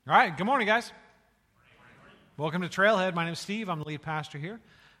All right, good morning, guys. Welcome to Trailhead. My name is Steve. I'm the lead pastor here.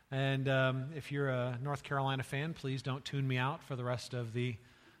 And if you're a North Carolina fan, please don't tune me out for the rest of the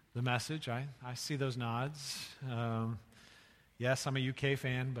message. I see those nods. Yes, I'm a UK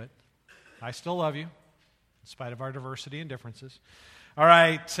fan, but I still love you, in spite of our diversity and differences. All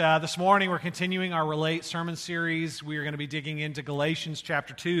right, this morning we're continuing our Relate sermon series. We are going to be digging into Galatians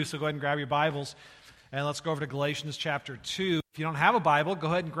chapter 2, so go ahead and grab your Bibles, and let's go over to Galatians chapter 2. If you don't have a Bible, go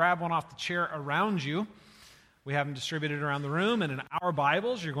ahead and grab one off the chair around you. We have them distributed around the room, and in our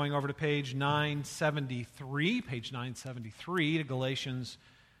Bibles, you're going over to page 973, to Galatians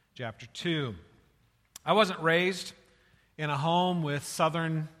chapter 2. I wasn't raised in a home with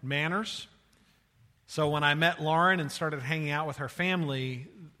Southern manners, so when I met Lauren and started hanging out with her family,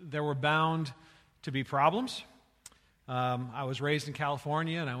 there were bound to be problems. I was raised in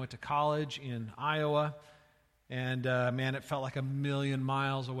California, and I went to college in Iowa. And, man, it felt like a million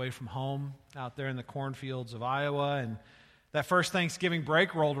miles away from home out there in the cornfields of Iowa. And that first Thanksgiving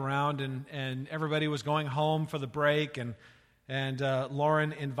break rolled around, and everybody was going home for the break. And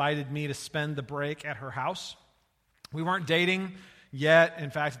Lauren invited me to spend the break at her house. We weren't dating yet.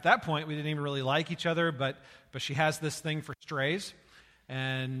 In fact, at that point, we didn't even really like each other. But she has this thing for strays.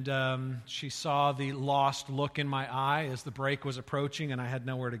 And she saw the lost look in my eye as the break was approaching, and I had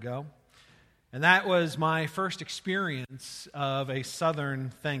nowhere to go. And that was my first experience of a Southern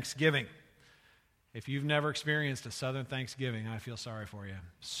Thanksgiving. If you've never experienced a Southern Thanksgiving, I feel sorry for you.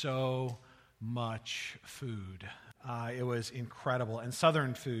 So much food. It was incredible. And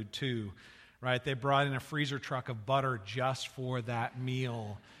Southern food, too, right? They brought in a freezer truck of butter just for that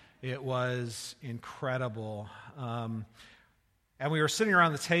meal. It was incredible. And we were sitting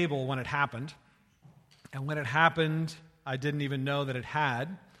around the table when it happened. And when it happened, I didn't even know that it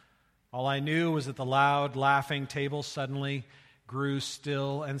had. All I knew was that the loud, laughing table suddenly grew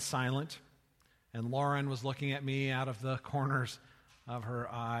still and silent, and Lauren was looking at me out of the corners of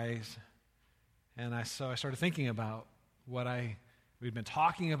her eyes. And so I started thinking about what we'd been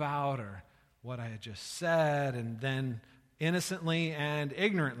talking about or what I had just said, and then innocently and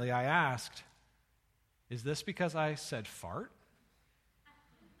ignorantly I asked, "Is this because I said fart?"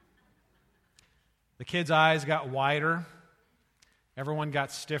 The kids' eyes got wider. Everyone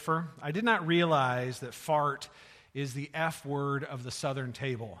got stiffer. I did not realize that fart is the F word of the Southern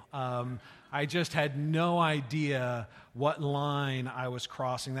table. I just had no idea what line I was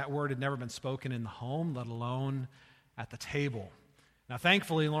crossing. That word had never been spoken in the home, let alone at the table. Now,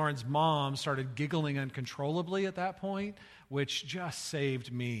 thankfully, Lauren's mom started giggling uncontrollably at that point, which just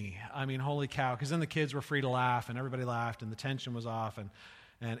saved me. I mean, holy cow, because then the kids were free to laugh, and everybody laughed, and the tension was off.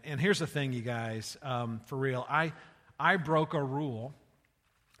 And here's the thing, you guys, for real, I broke a rule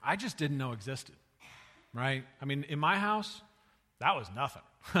I just didn't know existed, right? I mean, in my house, that was nothing.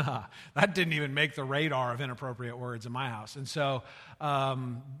 That didn't even make the radar of inappropriate words in my house. And so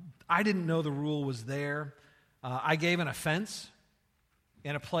I didn't know the rule was there. I gave an offense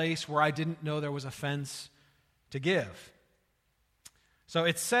in a place where I didn't know there was offense to give. So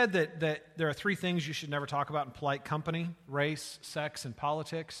it's said that there are three things you should never talk about in polite company: race, sex, and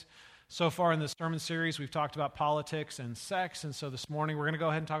politics. So far in this sermon series, we've talked about politics and sex, and so this morning we're going to go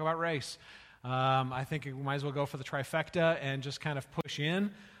ahead and talk about race. I think we might as well go for the trifecta and just kind of push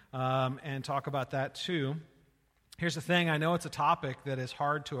in and talk about that too. Here's the thing. I know it's a topic that is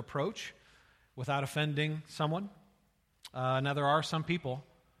hard to approach without offending someone. Now, there are some people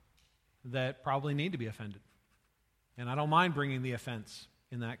that probably need to be offended, and I don't mind bringing the offense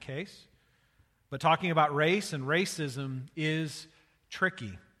in that case. But talking about race and racism is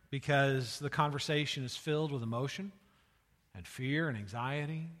tricky, because the conversation is filled with emotion and fear and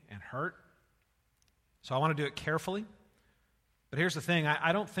anxiety and hurt. So I want to do it carefully. But here's the thing,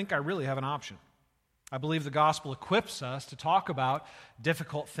 I don't think I really have an option. I believe the gospel equips us to talk about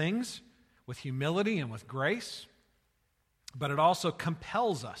difficult things with humility and with grace, but it also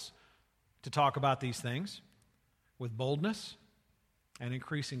compels us to talk about these things with boldness and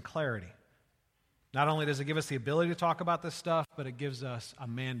increasing clarity. Not only does it give us the ability to talk about this stuff, but it gives us a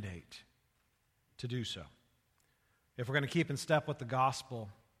mandate to do so. If we're going to keep in step with the gospel,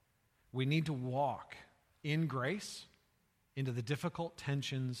 we need to walk in grace into the difficult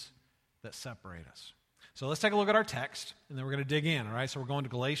tensions that separate us. So let's take a look at our text, and then we're going to dig in, all right? So we're going to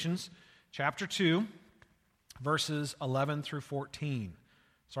Galatians chapter 2, verses 11 through 14,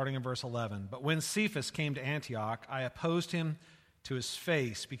 starting in verse 11. "But when Cephas came to Antioch, I opposed him to his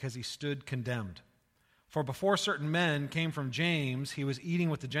face because he stood condemned. For before certain men came from James, he was eating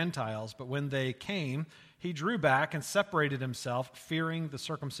with the Gentiles, but when they came, he drew back and separated himself, fearing the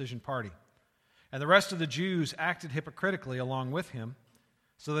circumcision party. And the rest of the Jews acted hypocritically along with him,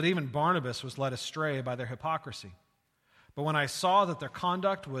 so that even Barnabas was led astray by their hypocrisy. But when I saw that their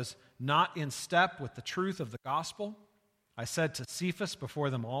conduct was not in step with the truth of the gospel, I said to Cephas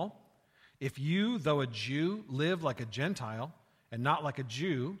before them all, if you, though a Jew, live like a Gentile and not like a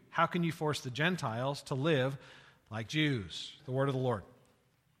Jew, how can you force the Gentiles to live like Jews? The word of the Lord.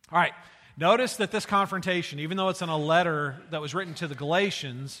 All right, notice that this confrontation, even though it's in a letter that was written to the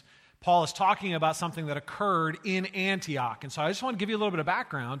Galatians, Paul is talking about something that occurred in Antioch. And so I just want to give you a little bit of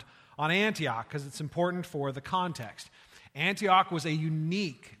background on Antioch because it's important for the context. Antioch was a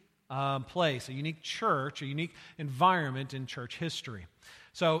unique place, a unique church, a unique environment in church history.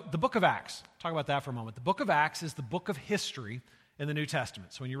 So the book of Acts, talk about that for a moment. The book of Acts is the book of history in the New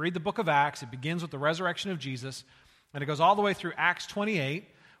Testament. So when you read the book of Acts, it begins with the resurrection of Jesus, and it goes all the way through Acts 28,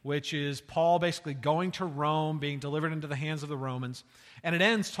 which is Paul basically going to Rome, being delivered into the hands of the Romans, and it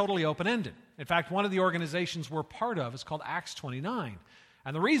ends totally open-ended. In fact, one of the organizations we're part of is called Acts 29.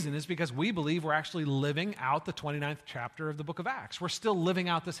 And the reason is because we believe we're actually living out the 29th chapter of the book of Acts. We're still living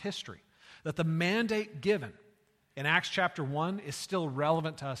out this history. That the mandate given in Acts chapter 1 is still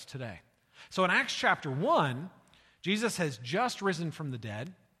relevant to us today. So in Acts chapter 1, Jesus has just risen from the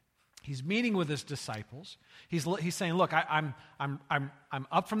dead. He's meeting with his disciples. He's saying, look, I'm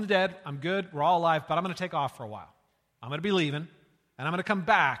up from the dead. I'm good. We're all alive, but I'm going to take off for a while. I'm going to be leaving, and I'm going to come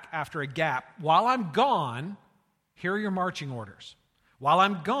back after a gap. While I'm gone, here are your marching orders. While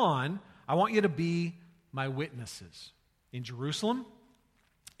I'm gone, I want you to be my witnesses in Jerusalem,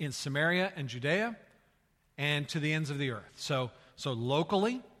 in Samaria and Judea, and to the ends of the earth. So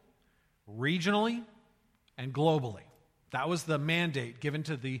locally, regionally, and globally. That was the mandate given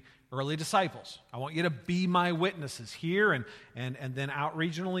to the early disciples. I want you to be my witnesses here and then out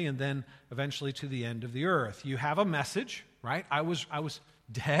regionally and then eventually to the end of the earth. You have a message, right? I was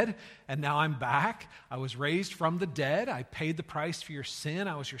dead, and now I'm back. I was raised from the dead. I paid the price for your sin.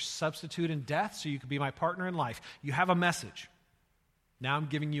 I was your substitute in death so you could be my partner in life. You have a message. Now I'm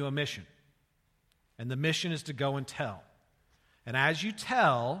giving you a mission. And the mission is to go and tell. And as you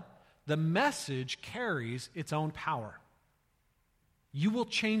tell, the message carries its own power. You will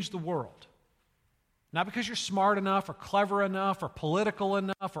change the world. Not because you're smart enough or clever enough or political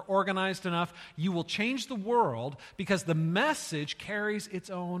enough or organized enough. You will change the world because the message carries its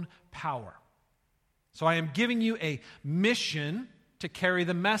own power. So I am giving you a mission to carry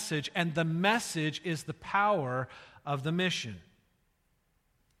the message, and the message is the power of the mission.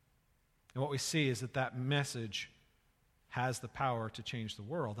 And what we see is that message has the power to change the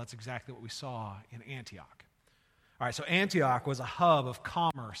world. That's exactly what we saw in Antioch. All right, so Antioch was a hub of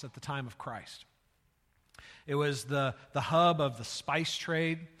commerce at the time of Christ. It was the hub of the spice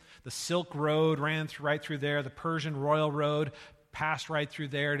trade. The Silk Road ran right through there. The Persian Royal Road passed right through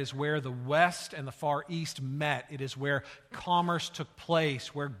there. It is where the West and the Far East met. It is where commerce took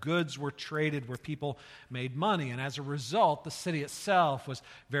place, where goods were traded, where people made money. And as a result, the city itself was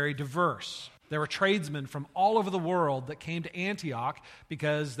very diverse. There were tradesmen from all over the world that came to Antioch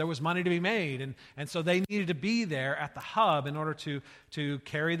because there was money to be made. And so they needed to be there at the hub in order to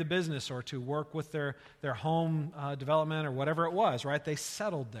carry the business or to work with their home development or whatever it was, right? They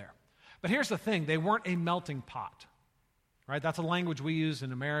settled there. But here's the thing. They weren't a melting pot, right? That's a language we use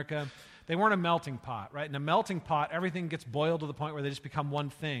in America. They weren't a melting pot, right? In a melting pot, everything gets boiled to the point where they just become one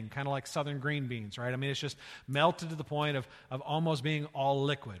thing, kind of like southern green beans, right? I mean, it's just melted to the point of almost being all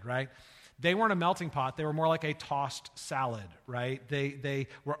liquid, right? They weren't a melting pot. They were more like a tossed salad, right? They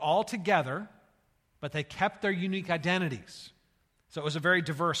were all together, but they kept their unique identities. So it was a very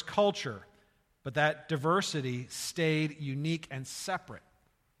diverse culture, but that diversity stayed unique and separate.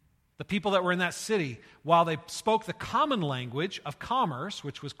 The people that were in that city, while they spoke the common language of commerce,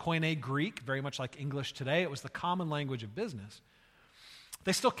 which was Koine Greek, very much like English today, it was the common language of business,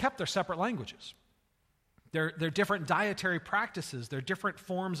 they still kept their separate languages. They're different dietary practices, they're different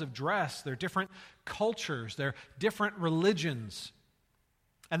forms of dress, they're different cultures, they're different religions.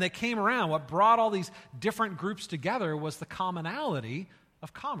 And they came around. What brought all these different groups together was the commonality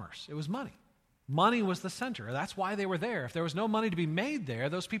of commerce. It was money. Money was the center. That's why they were there. If there was no money to be made there,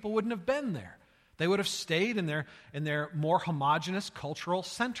 those people wouldn't have been there. They would have stayed in their more homogenous cultural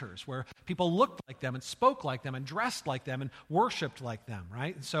centers where people looked like them and spoke like them and dressed like them and worshiped like them,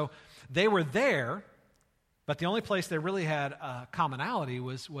 right? And so they were there. But the only place they really had commonality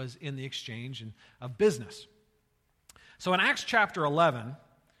was in the exchange of business. So in Acts chapter 11,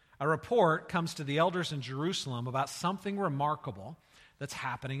 a report comes to the elders in Jerusalem about something remarkable that's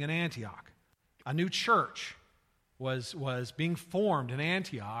happening in Antioch. A new church was being formed in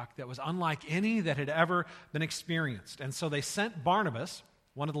Antioch that was unlike any that had ever been experienced. And so they sent Barnabas,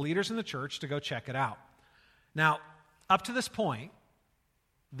 one of the leaders in the church, to go check it out. Now, up to this point,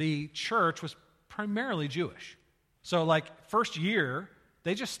 the church was primarily Jewish. So first year,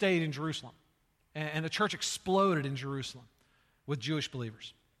 they just stayed in Jerusalem. And the church exploded in Jerusalem with Jewish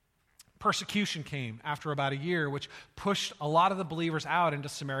believers. Persecution came after about a year, which pushed a lot of the believers out into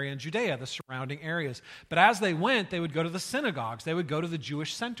Samaria and Judea, the surrounding areas. But as they went, they would go to the synagogues, they would go to the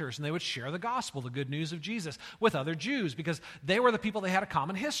Jewish centers, and they would share the gospel, the good news of Jesus, with other Jews, because they were the people they had a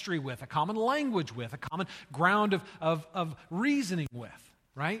common history with, a common language with, a common ground of reasoning with,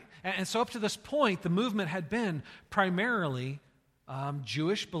 right? And so up to this point, the movement had been primarily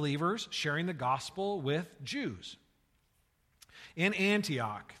Jewish believers sharing the gospel with Jews. In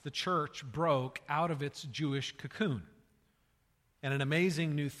Antioch, the church broke out of its Jewish cocoon, and an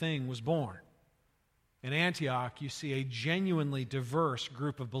amazing new thing was born. In Antioch, you see a genuinely diverse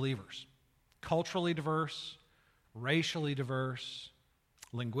group of believers, culturally diverse, racially diverse,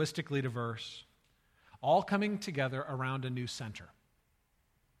 linguistically diverse, all coming together around a new center.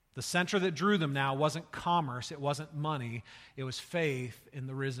 The center that drew them now wasn't commerce, it wasn't money, it was faith in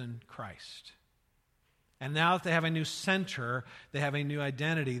the risen Christ. And now that they have a new center, they have a new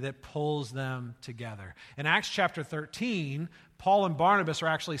identity that pulls them together. In Acts chapter 13, Paul and Barnabas are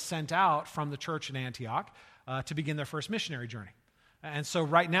actually sent out from the church in Antioch to begin their first missionary journey. And so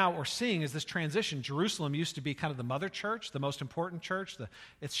right now what we're seeing is this transition. Jerusalem used to be kind of the mother church, the most important church.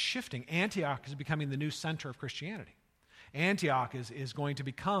 It's shifting. Antioch is becoming the new center of Christianity. Antioch is going to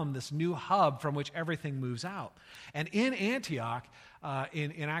become this new hub from which everything moves out. And in Antioch,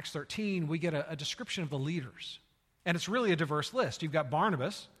 in Acts 13, we get a description of the leaders. And it's really a diverse list. You've got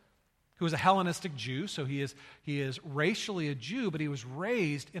Barnabas, who is a Hellenistic Jew, so he is racially a Jew, but he was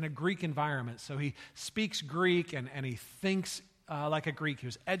raised in a Greek environment. So he speaks Greek and he thinks like a Greek. He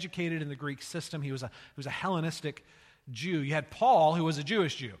was educated in the Greek system. He was a Hellenistic Jew. You had Paul, who was a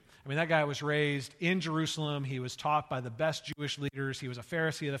Jewish Jew. I mean, that guy was raised in Jerusalem. He was taught by the best Jewish leaders. He was a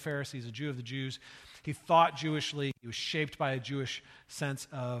Pharisee of the Pharisees, a Jew of the Jews. He thought Jewishly. He was shaped by a Jewish sense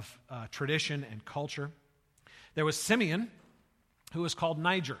of tradition and culture. There was Simeon, who was called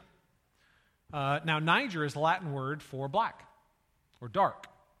Niger. Now, Niger is the Latin word for black or dark.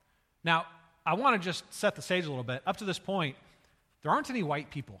 Now, I want to just set the stage a little bit. Up to this point, there aren't any white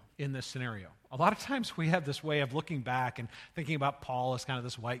people in this scenario. A lot of times we have this way of looking back and thinking about Paul as kind of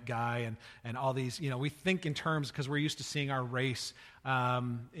this white guy and all these, we think in terms because we're used to seeing our race.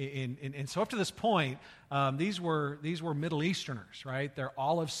 And so up to this point, these were Middle Easterners, right? They're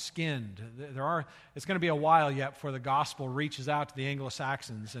olive-skinned. It's going to be a while yet before the gospel reaches out to the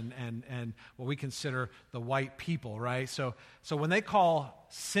Anglo-Saxons and what we consider the white people, right? So when they call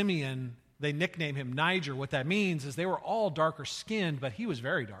Simeon, they nickname him Niger. What that means is they were all darker skinned, but he was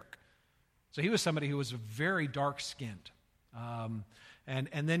very dark. So he was somebody who was very dark-skinned.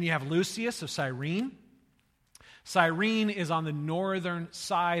 And then you have Lucius of Cyrene. Cyrene is on the northern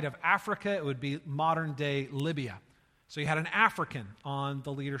side of Africa. It would be modern-day Libya. So you had an African on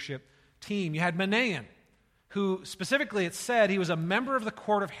the leadership team. You had Manaen, who specifically it said he was a member of the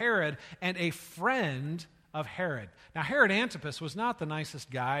court of Herod and a friend of Herod. Now, Herod Antipas was not the nicest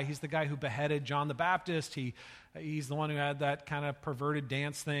guy. He's the guy who beheaded John the Baptist. He's the one who had that kind of perverted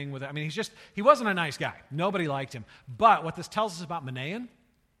dance thing with it. I mean, he wasn't a nice guy. Nobody liked him. But what this tells us about Manaen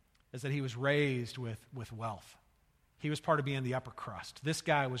is that he was raised with wealth. He was part of being the upper crust. This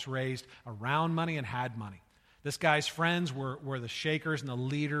guy was raised around money and had money. This guy's friends were the shakers and the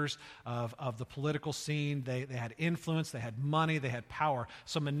leaders of the political scene. They had influence, they had money, they had power.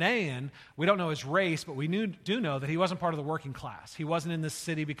 So Manaen, we don't know his race, but we do know that he wasn't part of the working class. He wasn't in this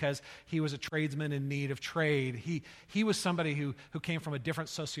city because he was a tradesman in need of trade. He was somebody who came from a different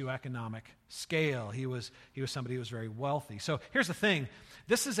socioeconomic scale. He was somebody who was very wealthy. So here's the thing.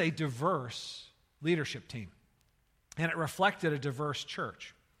 This is a diverse leadership team, and it reflected a diverse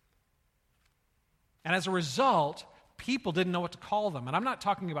church. And as a result, people didn't know what to call them. And I'm not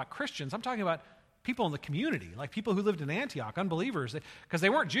talking about Christians. I'm talking about people in the community, like people who lived in Antioch, unbelievers, because they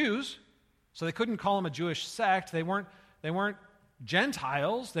weren't Jews, so they couldn't call them a Jewish sect. They weren't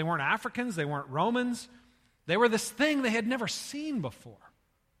Gentiles. They weren't Africans. They weren't Romans. They were this thing they had never seen before.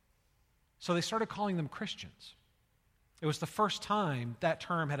 So they started calling them Christians. It was the first time that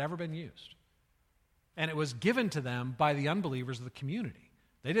term had ever been used. And it was given to them by the unbelievers of the community.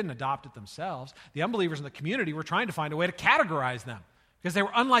 They didn't adopt it themselves. The unbelievers in the community were trying to find a way to categorize them because they were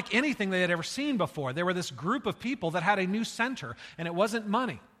unlike anything they had ever seen before. They were this group of people that had a new center, and it wasn't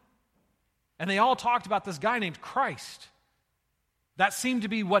money. And they all talked about this guy named Christ. That seemed to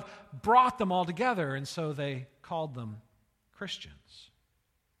be what brought them all together, and so they called them Christians.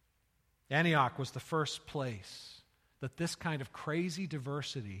 Antioch was the first place that this kind of crazy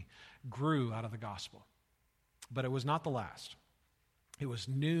diversity grew out of the gospel. But it was not the last. It was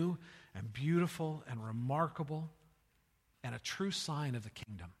new and beautiful and remarkable and a true sign of the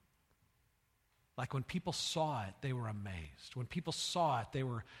kingdom. Like when people saw it, they were amazed. When people saw it, they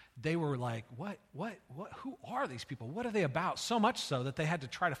were like, what, who are these people? What are they about? So much so that they had to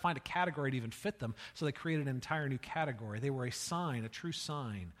try to find a category to even fit them, so they created an entire new category. They were a sign, a true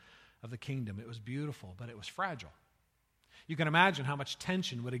sign of the kingdom. It was beautiful, but it was fragile. You can imagine how much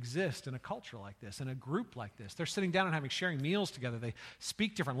tension would exist in a culture like this, in a group like this. They're sitting down and sharing meals together. They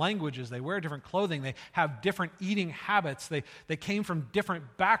speak different languages. They wear different clothing. They have different eating habits. They came from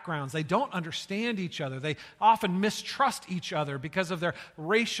different backgrounds. They don't understand each other. They often mistrust each other because of their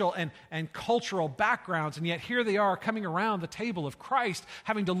racial and cultural backgrounds. And yet here they are coming around the table of Christ,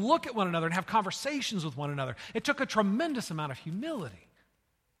 having to look at one another and have conversations with one another. It took a tremendous amount of humility.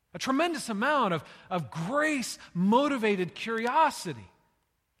 A tremendous amount of grace-motivated curiosity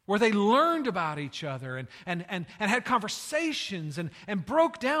where they learned about each other and had conversations and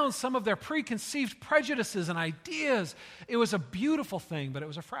broke down some of their preconceived prejudices and ideas. It was a beautiful thing, but it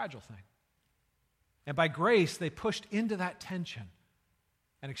was a fragile thing. And by grace, they pushed into that tension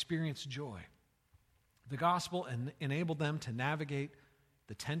and experienced joy. The gospel enabled them to navigate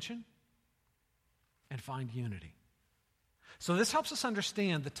the tension and find unity. So this helps us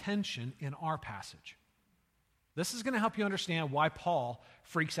understand the tension in our passage. This is going to help you understand why Paul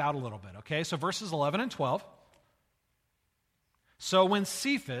freaks out a little bit, okay? So verses 11 and 12. So when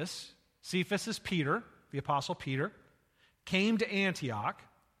Cephas is Peter, the apostle Peter, came to Antioch,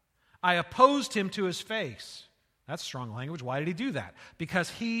 I opposed him to his face. That's strong language. Why did he do that?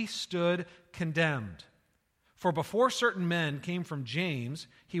 Because he stood condemned. For before certain men came from James,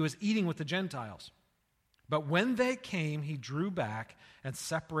 he was eating with the Gentiles. But when they came, he drew back and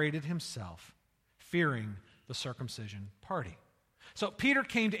separated himself, fearing the circumcision party. So Peter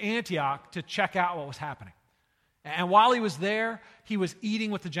came to Antioch to check out what was happening. And while he was there, he was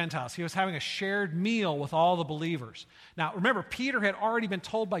eating with the Gentiles. He was having a shared meal with all the believers. Now, remember, Peter had already been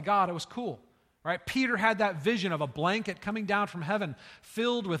told by God it was cool. Right? Peter had that vision of a blanket coming down from heaven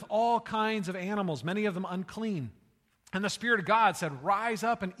filled with all kinds of animals, many of them unclean. And the Spirit of God said, rise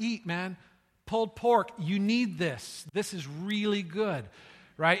up and eat, man. Pulled pork, you need this. This is really good,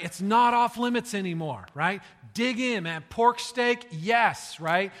 right? It's not off limits anymore, right? Dig in, man. Pork steak, yes,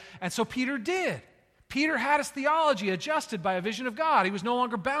 right? And so Peter did. Peter had his theology adjusted by a vision of God. He was no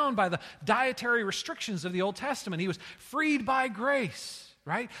longer bound by the dietary restrictions of the Old Testament. He was freed by grace,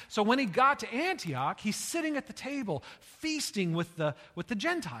 right? So when he got to Antioch, he's sitting at the table, feasting with the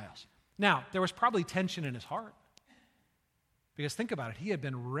Gentiles. Now, there was probably tension in his heart. Because think about it, he had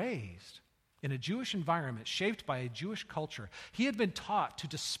been raised in a Jewish environment shaped by a Jewish culture. He had been taught to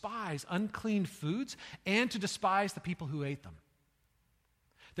despise unclean foods and to despise the people who ate them.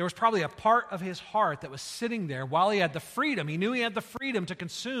 There was probably a part of his heart that was sitting there while he had the freedom. He knew he had the freedom to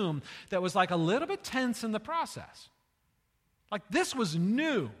consume that was like a little bit tense in the process. Like this was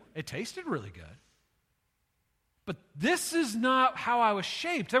new. It tasted really good. But this is not how I was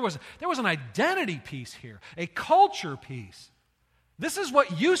shaped. There was an identity piece here, a culture piece. This is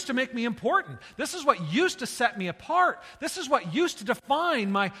what used to make me important. This is what used to set me apart. This is what used to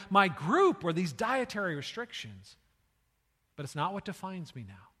define my group, or these dietary restrictions. But it's not what defines me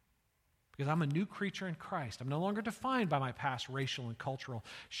now. Because I'm a new creature in Christ. I'm no longer defined by my past racial and cultural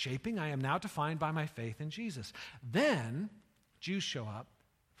shaping. I am now defined by my faith in Jesus. Then Jews show up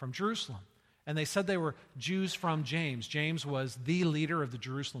from Jerusalem. And they said they were Jews from James. James was the leader of the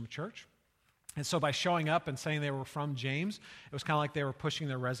Jerusalem church. And so by showing up and saying they were from James, it was kind of like they were pushing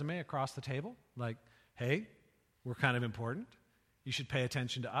their resume across the table. Like, hey, we're kind of important. You should pay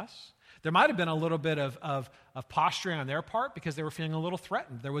attention to us. There might have been a little bit of posturing on their part because they were feeling a little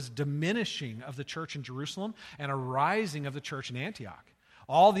threatened. There was diminishing of the church in Jerusalem and a rising of the church in Antioch.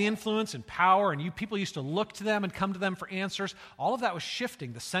 All the influence and power, and people used to look to them and come to them for answers. All of that was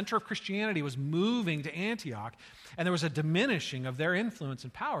shifting. The center of Christianity was moving to Antioch, and there was a diminishing of their influence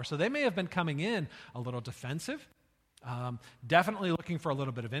and power. So they may have been coming in a little defensive, definitely looking for a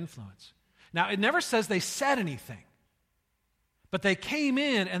little bit of influence. Now, it never says they said anything, but they came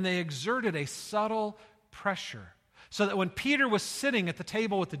in and they exerted a subtle pressure. So that when Peter was sitting at the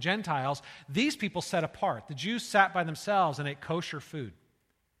table with the Gentiles, these people sat apart. The Jews sat by themselves and ate kosher food.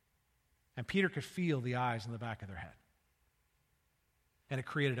 And Peter could feel the eyes in the back of their head. And it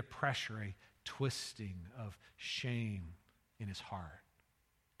created a pressure, a twisting of shame in his heart.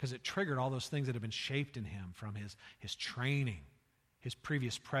 Because it triggered all those things that had been shaped in him from his training, his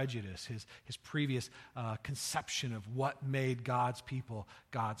previous prejudice, his previous conception of what made God's people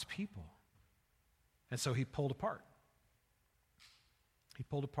God's people. And so he pulled apart. He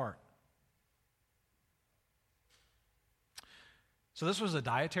pulled apart. So this was a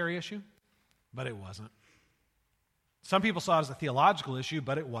dietary issue, but it wasn't. Some people saw it as a theological issue,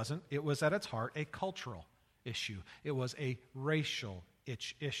 but it wasn't. It was at its heart a cultural issue. It was a racial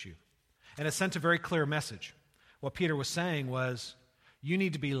issue. And it sent a very clear message. What Peter was saying was, you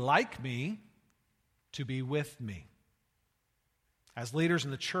need to be like me to be with me. As leaders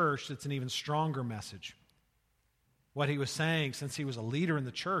in the church, it's an even stronger message. What he was saying, since he was a leader in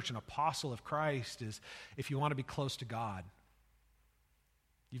the church, an apostle of Christ, is if you want to be close to God,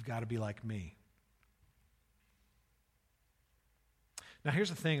 you've got to be like me. Now here's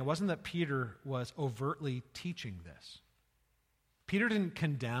the thing, it wasn't that Peter was overtly teaching this. Peter didn't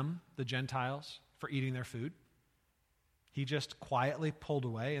condemn the Gentiles for eating their food. He just quietly pulled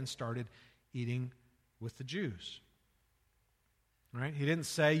away and started eating with the Jews. Right? He didn't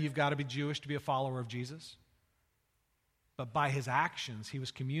say you've got to be Jewish to be a follower of Jesus. But by his actions, he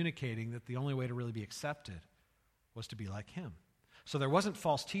was communicating that the only way to really be accepted was to be like him. So there wasn't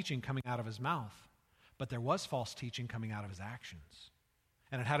false teaching coming out of his mouth, but there was false teaching coming out of his actions.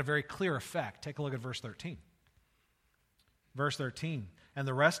 And it had a very clear effect. Take a look at verse 13. Verse 13, and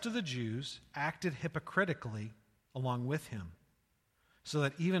the rest of the Jews acted hypocritically along with him, so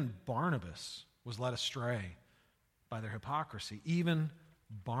that even Barnabas was led astray by their hypocrisy. Even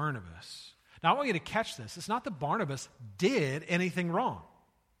Barnabas. Now I want you to catch this. It's not that Barnabas did anything wrong.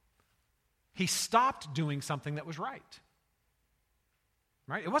 He stopped doing something that was right.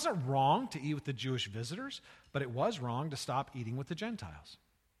 Right? It wasn't wrong to eat with the Jewish visitors, but it was wrong to stop eating with the Gentiles.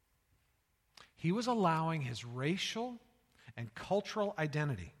 He was allowing his racial and cultural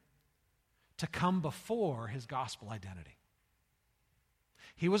identity to come before his gospel identity.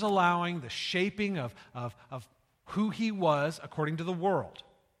 He was allowing the shaping of who he was according to the world,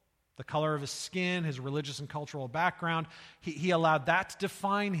 the color of his skin, his religious and cultural background. He allowed that to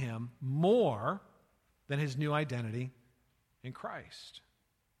define him more than his new identity in Christ.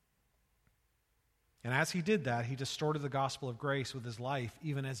 And as he did that, he distorted the gospel of grace with his life,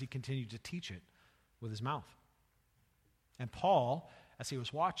 even as he continued to teach it with his mouth. And Paul, as he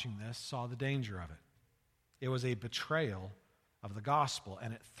was watching this, saw the danger of it. It was a betrayal of the gospel,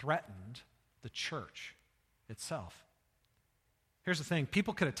 and it threatened the church itself. Here's the thing.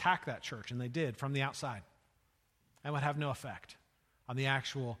 People could attack that church, and they did from the outside, and would have no effect on the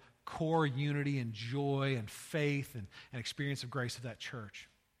actual core unity and joy and faith and experience of grace of that church.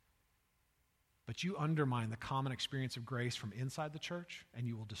 But you undermine the common experience of grace from inside the church, and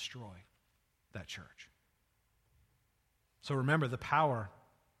you will destroy that church. So remember, the power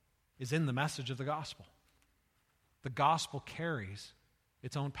is in the message of the gospel. The gospel carries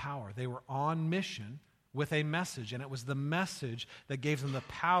its own power. They were on mission with a message, and it was the message that gave them the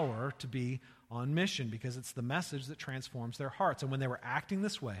power to be on mission, because it's the message that transforms their hearts. And when they were acting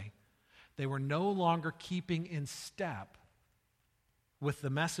this way, they were no longer keeping in step with the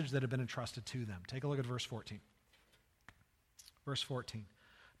message that had been entrusted to them. Take a look at verse 14. Verse 14.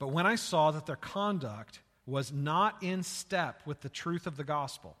 But when I saw that their conduct was not in step with the truth of the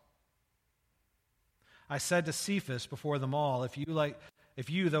gospel, I said to Cephas before them all, if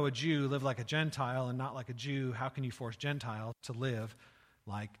you, though a Jew, live like a Gentile and not like a Jew, how can you force Gentiles to live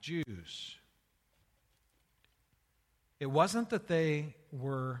like Jews? It wasn't that they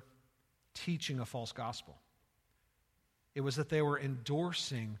were teaching a false gospel. It was that they were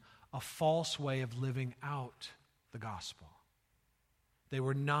endorsing a false way of living out the gospel. They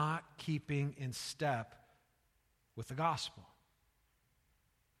were not keeping in step with the gospel.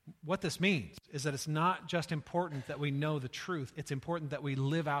 What this means is that it's not just important that we know the truth, it's important that we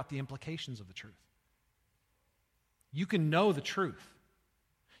live out the implications of the truth. You can know the truth.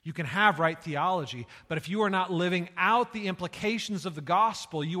 You can have right theology, but if you are not living out the implications of the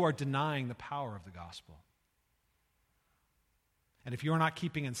gospel, you are denying the power of the gospel. And if you are not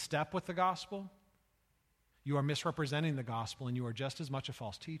keeping in step with the gospel, you are misrepresenting the gospel, and you are just as much a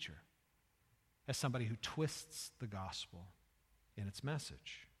false teacher as somebody who twists the gospel in its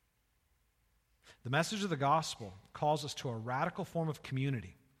message. The message of the gospel calls us to a radical form of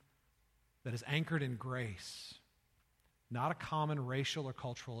community that is anchored in grace, not a common racial or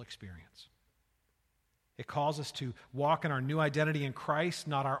cultural experience. It calls us to walk in our new identity in Christ,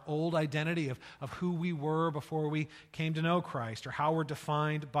 not our old identity of who we were before we came to know Christ or how we're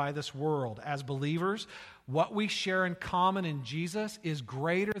defined by this world. As believers, what we share in common in Jesus is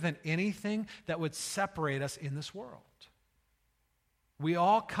greater than anything that would separate us in this world. We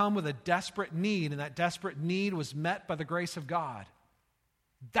all come with a desperate need, and that desperate need was met by the grace of God.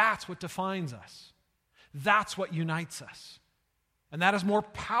 That's what defines us. That's what unites us. And that is more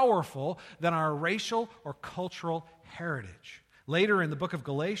powerful than our racial or cultural heritage. Later in the book of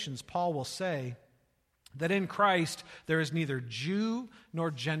Galatians, Paul will say that in Christ there is neither Jew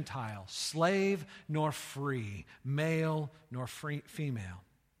nor Gentile, slave nor free, male nor female.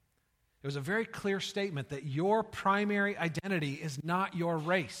 It was a very clear statement that your primary identity is not your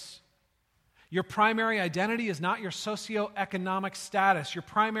race. Your primary identity is not your socioeconomic status. Your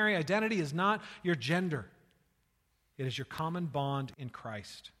primary identity is not your gender. It is your common bond in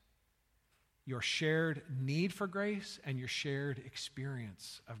Christ, your shared need for grace and your shared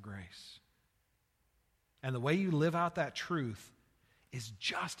experience of grace. And the way you live out that truth is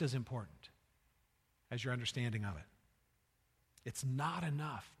just as important as your understanding of it. It's not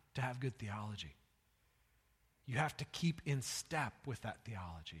enough to have good theology. You have to keep in step with that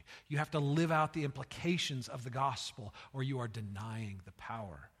theology. You have to live out the implications of the gospel, or you are denying the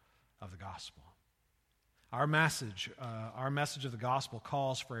power of the gospel. Our message of the gospel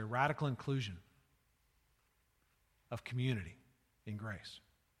calls for a radical inclusion of community in grace.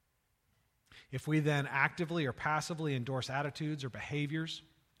 If we then actively or passively endorse attitudes or behaviors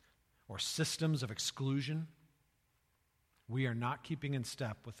or systems of exclusion, we are not keeping in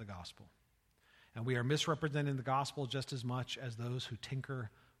step with the gospel. And we are misrepresenting the gospel just as much as those who tinker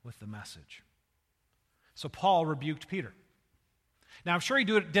with the message. So Paul rebuked Peter. Now, I'm sure he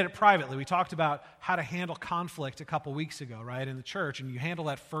did it privately. We talked about how to handle conflict a couple weeks ago, right, in the church, and you handle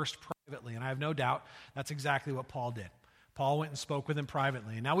that first privately. And I have no doubt that's exactly what Paul did. Paul went and spoke with him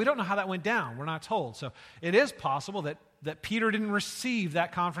privately. Now, we don't know how that went down. We're not told. So it is possible that Peter didn't receive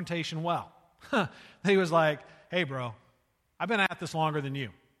that confrontation well. He was like, hey, bro, I've been at this longer than you,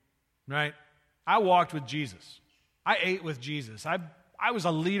 right? I walked with Jesus. I ate with Jesus. I was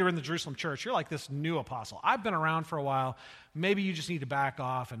a leader in the Jerusalem church. You're like this new apostle. I've been around for a while. Maybe you just need to back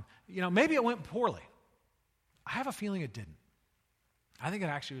off. And, maybe it went poorly. I have a feeling it didn't. I think it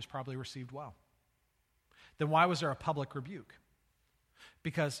actually was probably received well. Then why was there a public rebuke?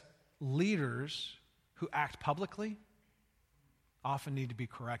 Because leaders who act publicly often need to be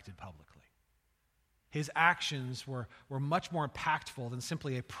corrected publicly. His actions were much more impactful than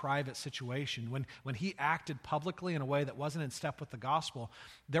simply a private situation. When he acted publicly in a way that wasn't in step with the gospel,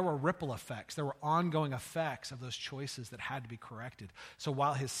 there were ripple effects. There were ongoing effects of those choices that had to be corrected. So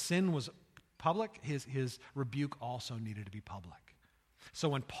while his sin was public, his rebuke also needed to be public. So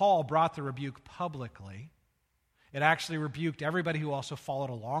when Paul brought the rebuke publicly, it actually rebuked everybody who also followed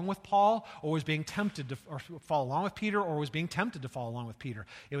along with Paul or was being tempted to follow along with Peter or was being tempted to follow along with Peter.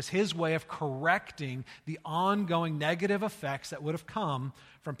 It was his way of correcting the ongoing negative effects that would have come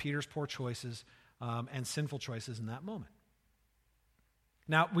from Peter's poor choices and sinful choices in that moment.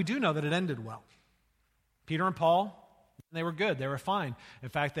 Now, we do know that it ended well. Peter and Paul, they were good. They were fine. In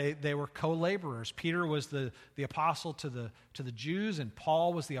fact, they were co-laborers. Peter was the apostle to the Jews, and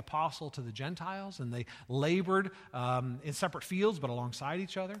Paul was the apostle to the Gentiles, and they labored in separate fields but alongside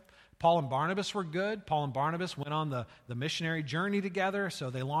each other. Paul and Barnabas were good. Paul and Barnabas went on the missionary journey together, so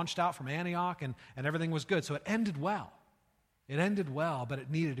they launched out from Antioch, and everything was good. So it ended well. It ended well, but it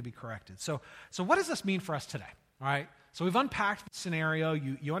needed to be corrected. So what does this mean for us today? All right? So we've unpacked the scenario.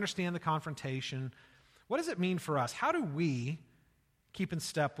 You understand the confrontation. What does it mean for us? How do we keep in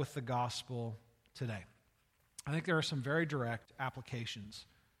step with the gospel today? I think there are some very direct applications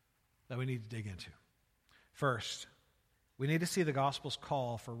that we need to dig into. First, we need to see the gospel's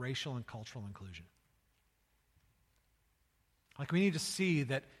call for racial and cultural inclusion. Like, we need to see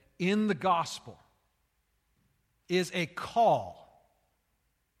that in the gospel is a call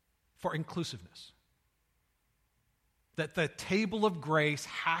for inclusiveness. That the table of grace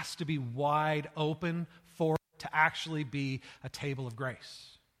has to be wide open for it to actually be a table of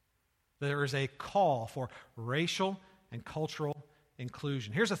grace. There is a call for racial and cultural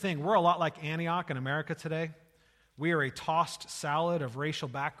inclusion. Here's the thing, we're a lot like Antioch in America today. We are a tossed salad of racial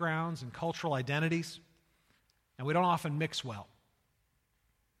backgrounds and cultural identities, and we don't often mix well.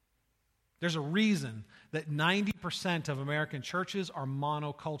 There's a reason that 90% of American churches are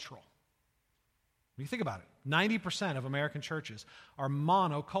monocultural. When you think about it, 90% of American churches are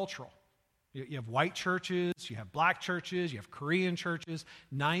monocultural. You have white churches, you have black churches, you have Korean churches.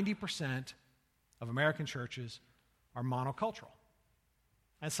 90% of American churches are monocultural.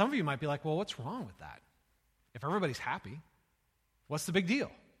 And some of you might be like, well, what's wrong with that? If everybody's happy, what's the big deal?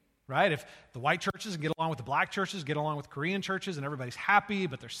 Right? If the white churches get along with the black churches, get along with Korean churches, and everybody's happy,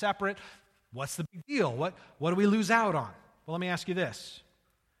 but they're separate, what's the big deal? What do we lose out on? Well, let me ask you this.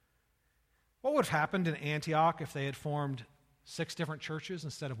 What would have happened in Antioch if they had formed 6 different churches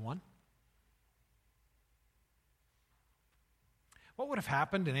instead of 1? What would have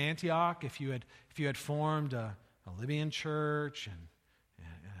happened in Antioch if you had formed a Libyan church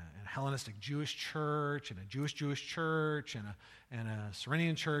and Hellenistic Jewish church and a Jewish church and a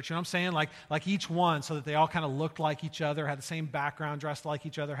Cyrenian church. You know what I'm saying? Like each one, so that they all kind of looked like each other, had the same background, dressed like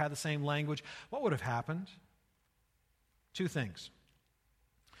each other, had the same language. What would have happened? Two things.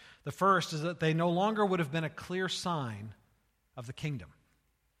 The first is that they no longer would have been a clear sign of the kingdom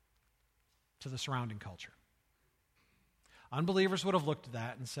to the surrounding culture. Unbelievers would have looked at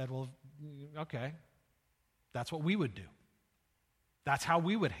that and said, well, okay, that's what we would do. That's how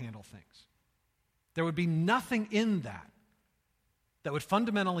we would handle things. There would be nothing in that would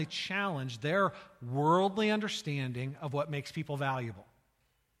fundamentally challenge their worldly understanding of what makes people valuable.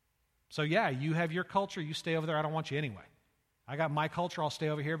 So yeah, you have your culture, you stay over there, I don't want you anyway. I got my culture, I'll stay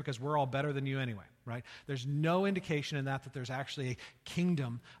over here because we're all better than you anyway, right? There's no indication in that there's actually a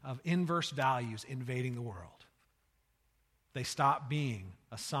kingdom of inverse values invading the world. They stop being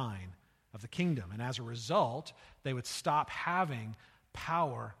a sign of the kingdom, and as a result, they would stop having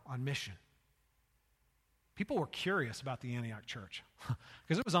power on mission. People were curious about the Antioch church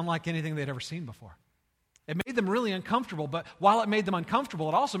because it was unlike anything they'd ever seen before. It made them really uncomfortable, but while it made them uncomfortable,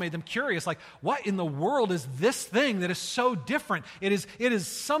 it also made them curious, like, what in the world is this thing that is so different? It is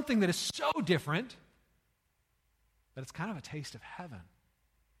something that is so different that it's kind of a taste of heaven.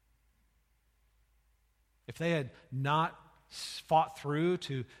 If they had not fought through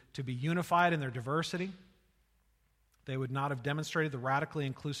to be unified in their diversity, they would not have demonstrated the radically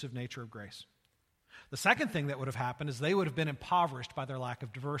inclusive nature of grace. The second thing that would have happened is they would have been impoverished by their lack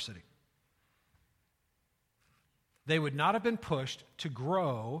of diversity. They would not have been pushed to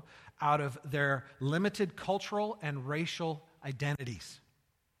grow out of their limited cultural and racial identities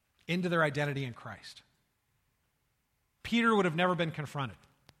into their identity in Christ. Peter would have never been confronted.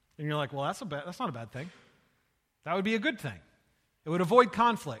 And you're like, well, that's not a bad thing. That would be a good thing. It would avoid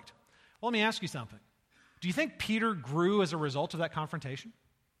conflict. Well, let me ask you something. Do you think Peter grew as a result of that confrontation?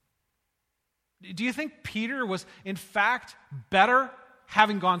 Do you think Peter was, in fact, better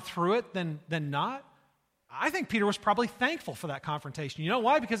having gone through it than not? I think Peter was probably thankful for that confrontation. You know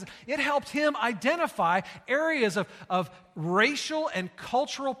why? Because it helped him identify areas of racial and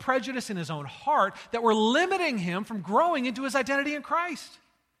cultural prejudice in his own heart that were limiting him from growing into his identity in Christ.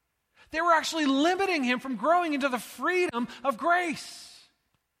 They were actually limiting him from growing into the freedom of grace.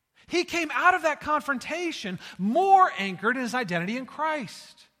 He came out of that confrontation more anchored in his identity in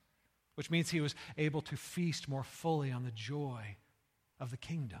Christ, which means he was able to feast more fully on the joy of the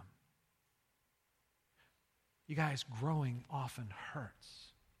kingdom. You guys, growing often hurts.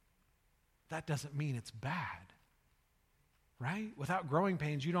 That doesn't mean it's bad, right? Without growing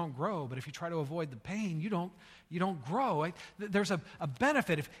pains, you don't grow. But if you try to avoid the pain, you don't grow. Right? There's a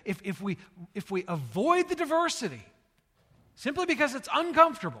benefit if we avoid the diversity simply because it's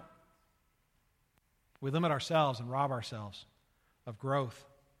uncomfortable. We limit ourselves and rob ourselves of growth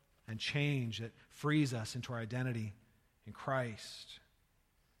and change that frees us into our identity in Christ.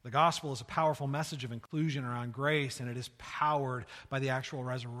 The gospel is a powerful message of inclusion around grace, and it is powered by the actual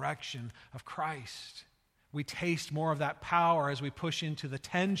resurrection of Christ. We taste more of that power as we push into the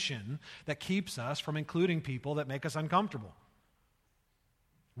tension that keeps us from including people that make us uncomfortable.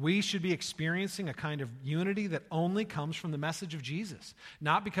 We should be experiencing a kind of unity that only comes from the message of Jesus,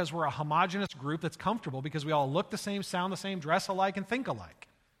 not because we're a homogenous group that's comfortable, because we all look the same, sound the same, dress alike, and think alike.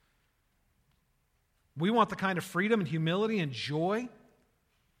 We want the kind of freedom and humility and joy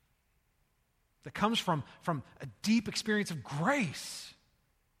that comes from a deep experience of grace,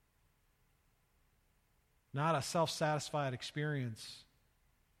 not a self-satisfied experience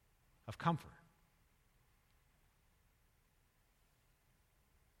of comfort.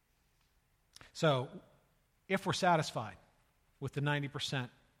 So, if we're satisfied with the 90%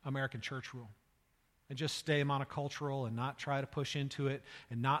 American church rule and just stay monocultural and not try to push into it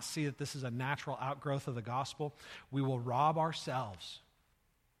and not see that this is a natural outgrowth of the gospel, we will rob ourselves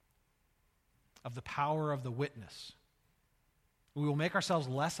of the power of the witness. We will make ourselves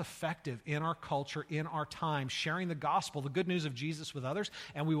less effective in our culture, in our time, sharing the gospel, the good news of Jesus with others,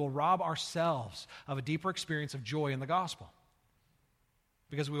 and we will rob ourselves of a deeper experience of joy in the gospel.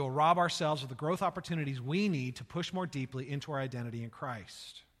 Because we will rob ourselves of the growth opportunities we need to push more deeply into our identity in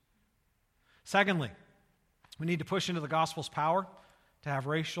Christ. Secondly, we need to push into the gospel's power to have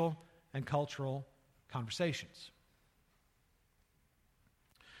racial and cultural conversations.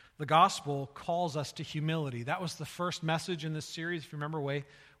 The gospel calls us to humility. That was the first message in this series. If you remember way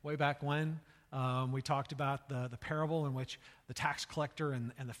back when, we talked about the parable in which the tax collector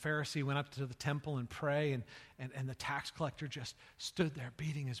and the Pharisee went up to the temple and pray, and the tax collector just stood there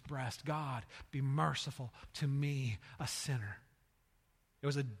beating his breast. God, be merciful to me, a sinner. It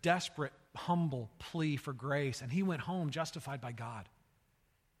was a desperate, humble plea for grace, and he went home justified by God.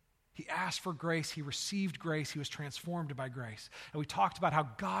 He asked for grace, he received grace, he was transformed by grace. And we talked about how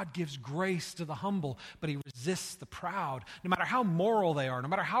God gives grace to the humble, but he resists the proud. No matter how moral they are, no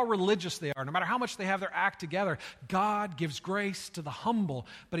matter how religious they are, no matter how much they have their act together, God gives grace to the humble,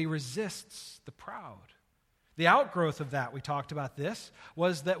 but he resists the proud. The outgrowth of that, we talked about this,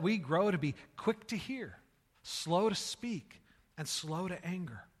 was that we grow to be quick to hear, slow to speak, and slow to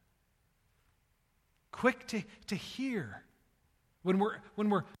anger. Quick to hear. When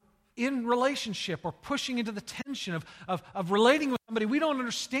we're in relationship or pushing into the tension of relating with somebody we don't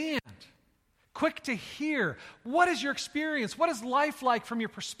understand. Quick to hear. What is your experience? What is life like from your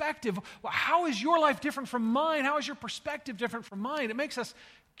perspective? How is your life different from mine? How is your perspective different from mine? It makes us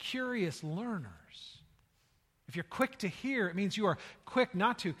curious learners. If you're quick to hear, it means you are quick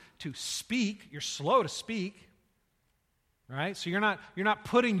not to speak. You're slow to speak. Right? So you're not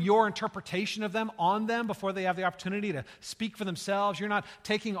putting your interpretation of them on them before they have the opportunity to speak for themselves. You're not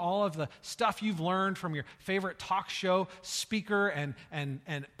taking all of the stuff you've learned from your favorite talk show speaker and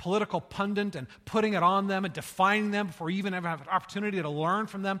political pundit and putting it on them and defining them before you even ever have an opportunity to learn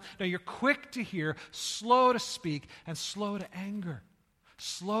from them. No, you're quick to hear, slow to speak, and slow to anger.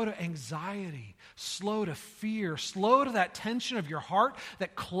 Slow to anxiety, slow to fear, slow to that tension of your heart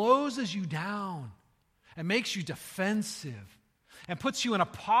that closes you down and makes you defensive and puts you in a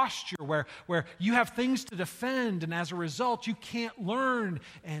posture where you have things to defend, and as a result, you can't learn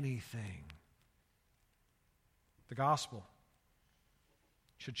anything. The gospel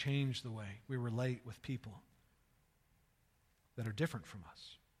should change the way we relate with people that are different from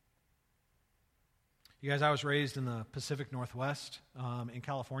us. You guys, I was raised in the Pacific Northwest in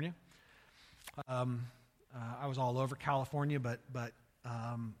California. I was all over California, but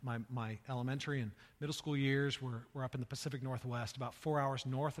my elementary and middle school years were up in the Pacific Northwest, about 4 hours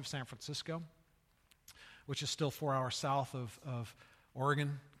north of San Francisco, which is still 4 hours south of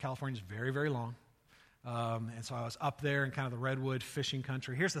Oregon. California's very, very long. And so I was up there in kind of the redwood fishing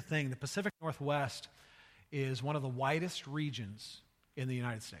country. Here's the thing. The Pacific Northwest is one of the widest regions in the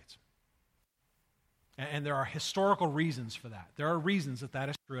United States. And there are historical reasons for that. There are reasons that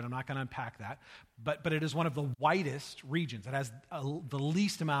is true, and I'm not going to unpack that. But it is one of the widest regions. It has the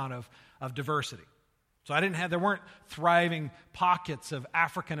least amount of diversity. So there weren't thriving pockets of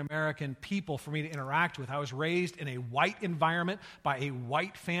African American people for me to interact with. I was raised in a white environment by a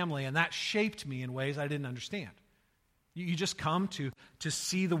white family, and that shaped me in ways I didn't understand. You just come to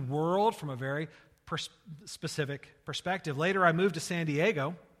see the world from a very specific perspective. Later, I moved to San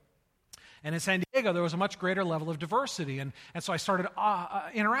Diego. And in San Diego, there was a much greater level of diversity. And so I started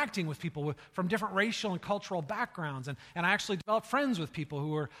interacting with people from different racial and cultural backgrounds. And I actually developed friends with people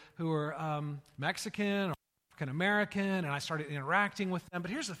who were Mexican or African American, and I started interacting with them.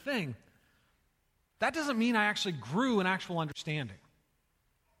 But here's the thing. That doesn't mean I actually grew in actual understanding.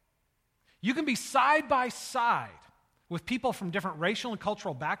 You can be side by side with people from different racial and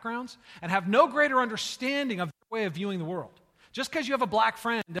cultural backgrounds and have no greater understanding of their way of viewing the world. Just because you have a black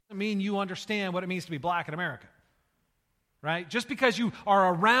friend doesn't mean you understand what it means to be black in America, right? Just because you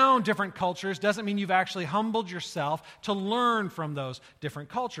are around different cultures doesn't mean you've actually humbled yourself to learn from those different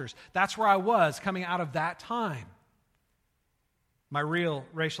cultures. That's where I was coming out of that time. My real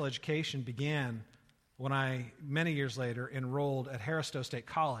racial education began when I, many years later, enrolled at Haristo State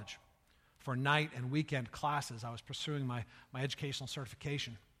College for night and weekend classes. I was pursuing my educational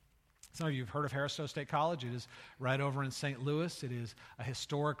certification. Some of you have heard of Haristo State College. It is right over in St. Louis. It is a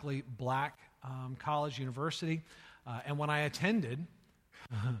historically black college university. And when I attended,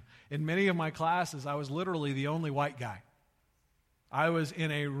 in many of my classes, I was literally the only white guy. I was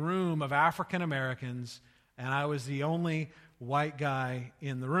in a room of African Americans, and I was the only white guy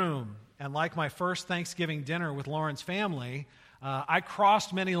in the room. And like my first Thanksgiving dinner with Lauren's family, I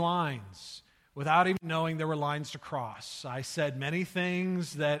crossed many lines without even knowing there were lines to cross. I said many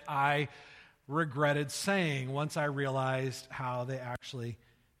things that I regretted saying once I realized how they actually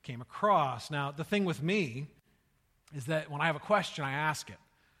came across. Now, the thing with me is that when I have a question, I ask it.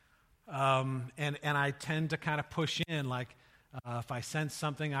 And I tend to kind of push in, like if I sense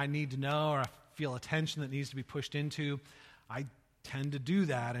something I need to know or I feel a tension that needs to be pushed into, I tend to do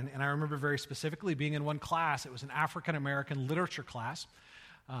that. And I remember very specifically being in one class. It was an African American literature class.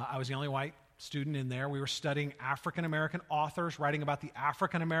 I was the only white student in there. We were studying African American authors writing about the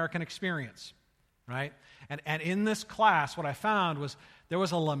African American experience, right? And in this class, what I found was there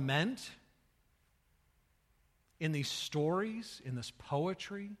was a lament in these stories, in this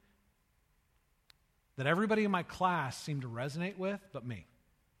poetry, that everybody in my class seemed to resonate with but me.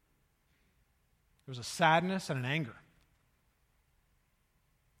 There was a sadness and an anger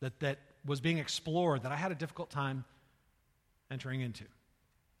that was being explored that I had a difficult time entering into.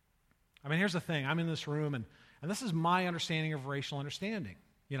 I mean, here's the thing. I'm in this room, and this is my understanding of racial understanding.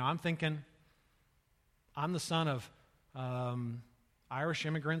 I'm thinking I'm the son of Irish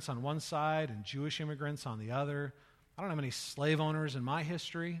immigrants on one side and Jewish immigrants on the other. I don't have any slave owners in my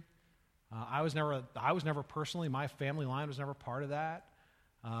history. I was never personally, my family line was never part of that.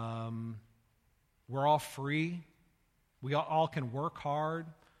 We're all free. We all can work hard.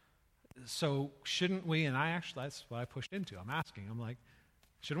 So shouldn't we, and that's what I pushed into. I'm like,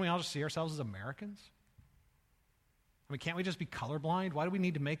 shouldn't we all just see ourselves as Americans? I mean, can't we just be colorblind? Why do we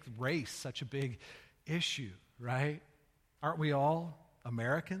need to make race such a big issue, right? Aren't we all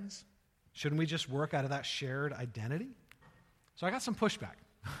Americans? Shouldn't we just work out of that shared identity? So I got some pushback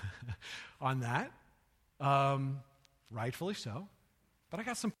on that, rightfully so, but I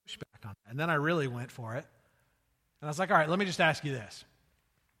got some pushback on that. And then I really went for it. And I was like, all right, let me just ask you this.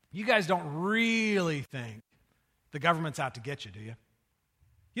 You guys don't really think the government's out to get you, do you?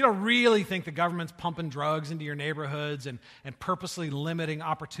 You don't really think the government's pumping drugs into your neighborhoods and purposely limiting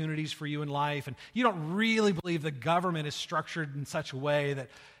opportunities for you in life, and you don't really believe the government is structured in such a way that,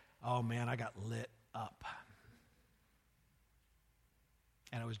 oh man, I got lit up.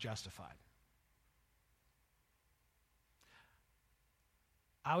 And it was justified.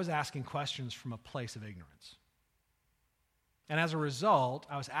 I was asking questions from a place of ignorance. And as a result,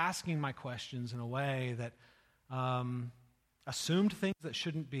 I was asking my questions in a way that assumed things that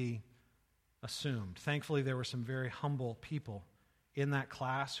shouldn't be assumed. Thankfully, there were some very humble people in that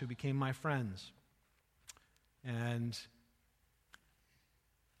class who became my friends and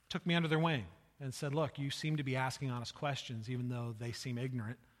took me under their wing and said, look, you seem to be asking honest questions even though they seem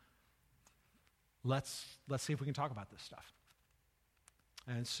ignorant. Let's see if we can talk about this stuff.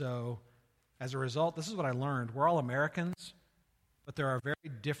 And so, as a result, this is what I learned. We're all Americans, but there are very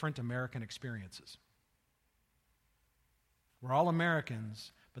different American experiences. We're all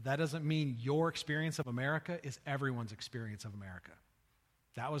Americans, but that doesn't mean your experience of America is everyone's experience of America.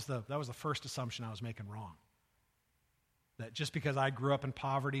 That was the first assumption I was making wrong. That just because I grew up in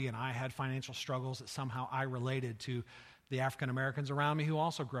poverty and I had financial struggles, that somehow I related to the African Americans around me who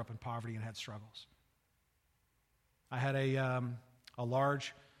also grew up in poverty and had struggles. I had a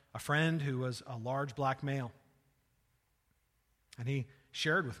friend who was a large black male, and he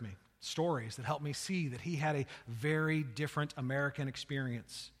shared with me stories that helped me see that he had a very different American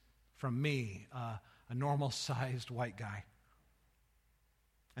experience from me, a normal-sized white guy.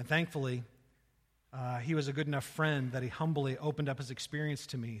 And thankfully, he was a good enough friend that he humbly opened up his experience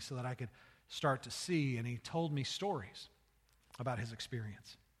to me so that I could start to see, and he told me stories about his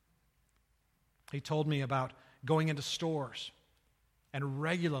experience. He told me about going into stores and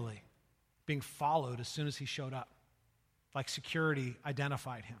regularly being followed as soon as he showed up. Like security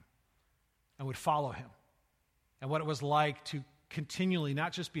identified him and would follow him. And what it was like to continually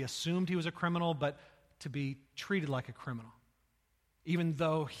not just be assumed he was a criminal, but to be treated like a criminal. Even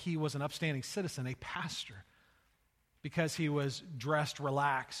though he was an upstanding citizen, a pastor, because he was dressed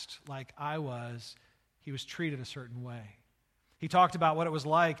relaxed like I was, he was treated a certain way. He talked about what it was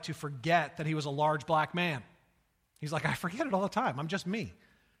like to forget that he was a large black man. He's like, I forget it all the time. I'm just me.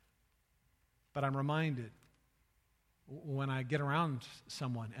 But I'm reminded when I get around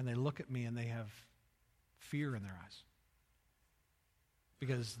someone and they look at me and they have fear in their eyes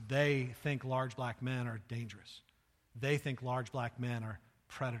because they think large black men are dangerous. They think large black men are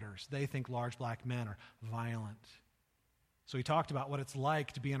predators. They think large black men are violent. So he talked about what it's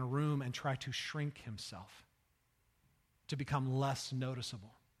like to be in a room and try to shrink himself, to become less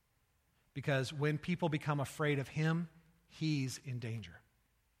noticeable. Because when people become afraid of him, he's in danger.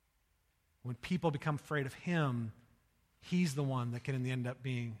 When people become afraid of him, he's the one that can end up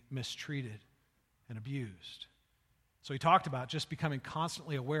being mistreated and abused. So he talked about just becoming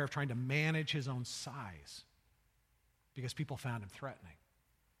constantly aware of trying to manage his own size because people found him threatening.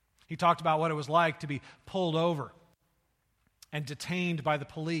 He talked about what it was like to be pulled over and detained by the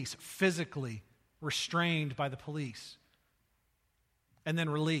police, physically restrained by the police, and then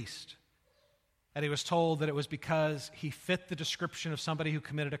released. And he was told that it was because he fit the description of somebody who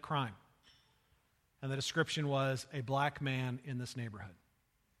committed a crime. And the description was a black man in this neighborhood.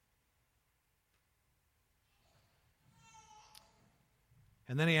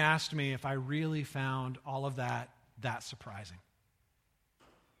 And then he asked me if I really found all of that surprising.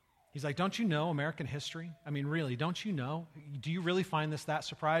 He's like, don't you know American history? I mean, really, don't you know? Do you really find this that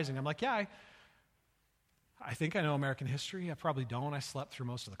surprising? I'm like, yeah, I think I know American history. I probably don't. I slept through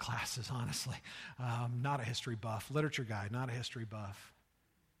most of the classes, honestly. Not a history buff. Literature guy, not a history buff.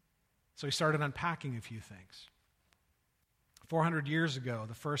 So he started unpacking a few things. 400 years ago,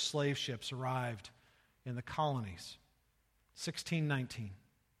 the first slave ships arrived in the colonies. 1619.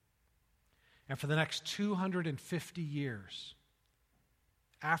 And for the next 250 years,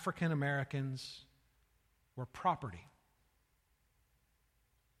 African Americans were property.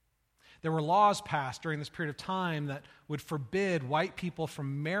 There were laws passed during this period of time that would forbid white people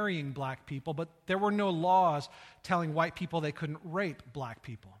from marrying black people, but there were no laws telling white people they couldn't rape black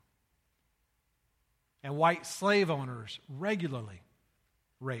people. And white slave owners regularly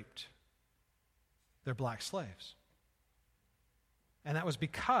raped their black slaves. And that was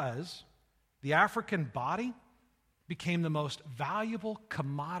because the African body became the most valuable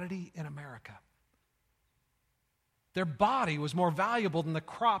commodity in America. Their body was more valuable than the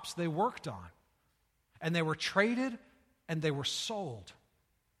crops they worked on. And they were traded and they were sold.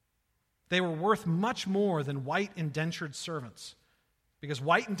 They were worth much more than white indentured servants, because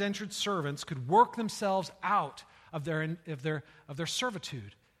white indentured servants could work themselves out of their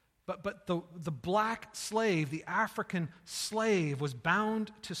servitude. But the black slave, the African slave, was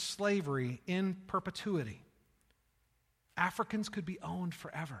bound to slavery in perpetuity. Africans could be owned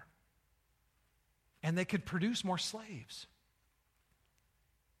forever. And they could produce more slaves.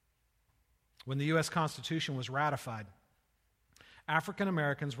 When the U.S. Constitution was ratified, African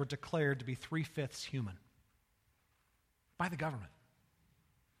Americans were declared to be 3/5 human by the government.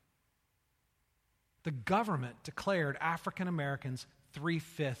 The government declared African Americans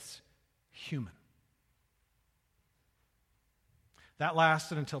 3/5 human. That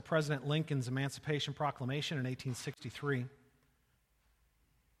lasted until President Lincoln's Emancipation Proclamation in 1863.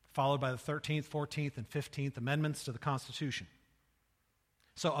 Followed by the 13th, 14th, and 15th Amendments to the Constitution.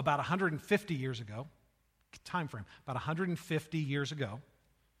 So about 150 years ago, time frame, about 150 years ago,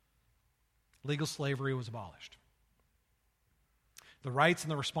 legal slavery was abolished. The rights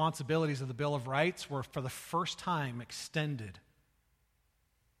and the responsibilities of the Bill of Rights were for the first time extended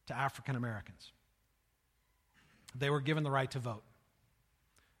to African Americans. They were given the right to vote,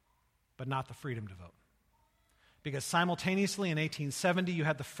 but not the freedom to vote. Because simultaneously in 1870, you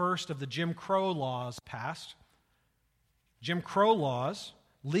had the first of the Jim Crow laws passed. Jim Crow laws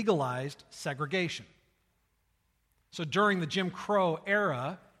legalized segregation. So during the Jim Crow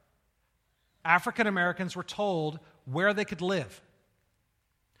era, African Americans were told where they could live,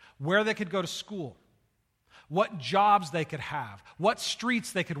 where they could go to school, what jobs they could have, what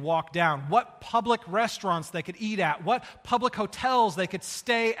streets they could walk down, what public restaurants they could eat at, what public hotels they could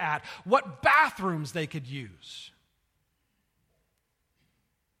stay at, what bathrooms they could use.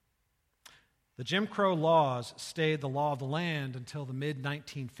 The Jim Crow laws stayed the law of the land until the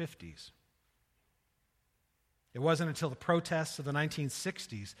mid-1950s. It wasn't until the protests of the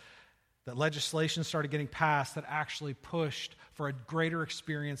 1960s that legislation started getting passed that actually pushed for a greater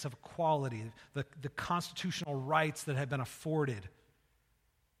experience of equality, the constitutional rights that had been afforded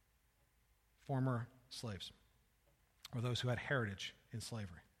former slaves or those who had heritage in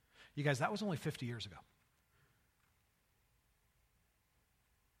slavery. You guys, that was only 50 years ago.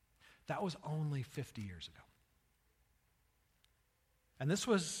 That was only 50 years ago. And this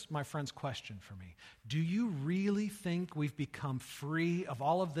was my friend's question for me. Do you really think we've become free of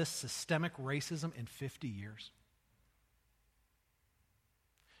all of this systemic racism in 50 years?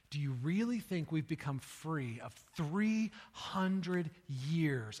 Do you really think we've become free of 300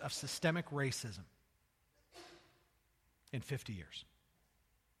 years of systemic racism in 50 years?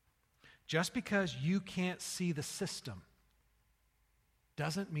 Just because you can't see the system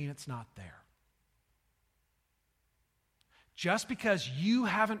doesn't mean it's not there. Just because you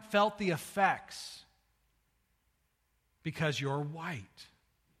haven't felt the effects because you're white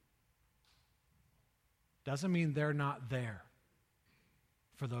doesn't mean they're not there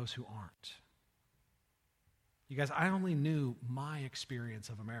for those who aren't. You guys, I only knew my experience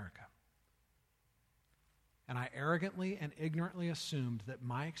of America. And I arrogantly and ignorantly assumed that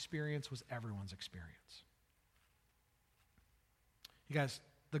my experience was everyone's experience. You guys,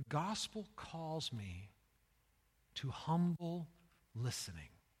 the gospel calls me to humble listening.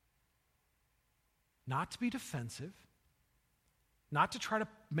 Not to be defensive, not to try to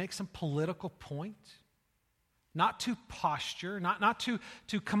make some political point, not to posture, not to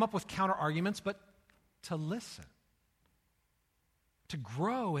come up with counter arguments, but to listen. To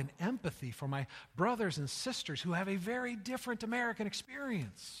grow in empathy for my brothers and sisters who have a very different American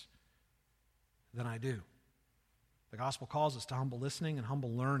experience than I do. The gospel calls us to humble listening and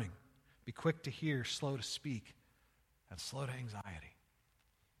humble learning. Be quick to hear, slow to speak, and slow to anxiety.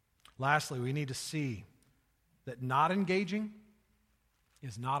 Lastly, we need to see that not engaging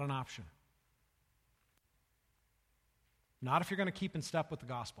is not an option. Not if you're going to keep in step with the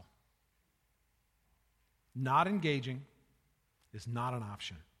gospel. Not engaging is not an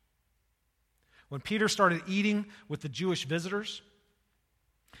option. When Peter started eating with the Jewish visitors,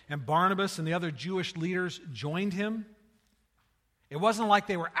 And Barnabas and the other Jewish leaders joined him. It wasn't like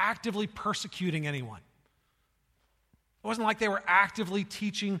they were actively persecuting anyone. It wasn't like they were actively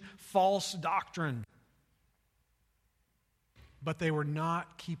teaching false doctrine. But they were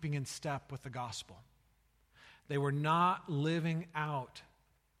not keeping in step with the gospel. They were not living out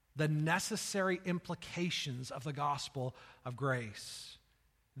the necessary implications of the gospel of grace.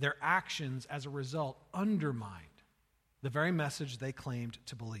 Their actions, as a result, undermined the very message they claimed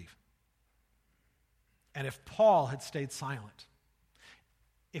to believe. And if Paul had stayed silent,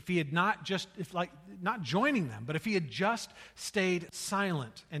 if he had not joining them, but if he had just stayed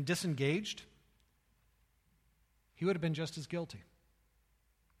silent and disengaged, he would have been just as guilty.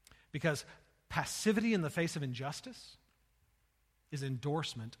 Because passivity in the face of injustice is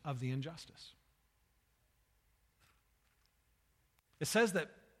endorsement of the injustice. It says that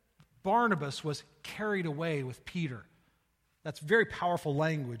Barnabas was carried away with Peter. That's very powerful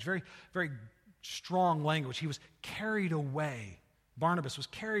language, very, very strong language. He was carried away. Barnabas was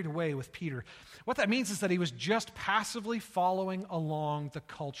carried away with Peter. What that means is that he was just passively following along the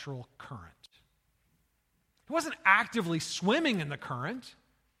cultural current. He wasn't actively swimming in the current.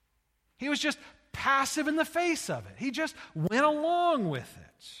 He was just passive in the face of it. He just went along with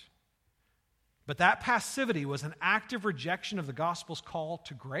it. But that passivity was an active rejection of the gospel's call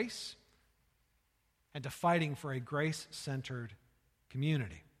to grace and to fighting for a grace-centered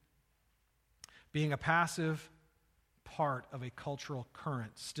community. Being a passive part of a cultural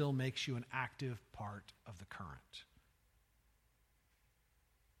current still makes you an active part of the current.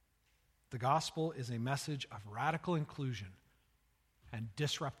 The gospel is a message of radical inclusion and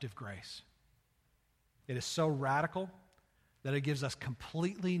disruptive grace. It is so radical that it gives us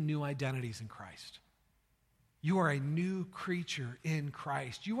completely new identities in Christ. You are a new creature in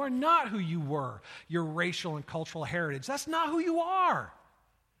Christ. You are not who you were, your racial and cultural heritage. That's not who you are.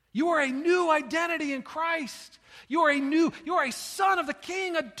 You are a new identity in Christ. You are a son of the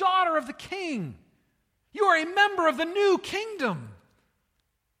King, a daughter of the King. You are a member of the new kingdom.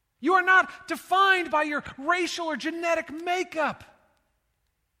 You are not defined by your racial or genetic makeup.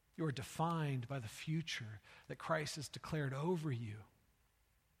 You are defined by the future that Christ has declared over you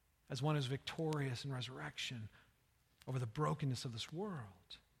as one who is victorious in resurrection over the brokenness of this world.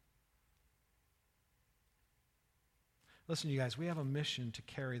 Listen, you guys, we have a mission to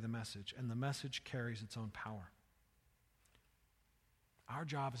carry the message, and the message carries its own power. Our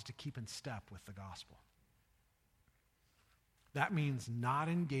job is to keep in step with the gospel. That means not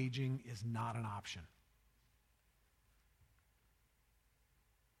engaging is not an option.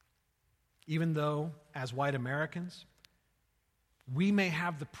 Even though, as white Americans, we may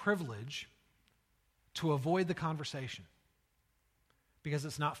have the privilege to avoid the conversation because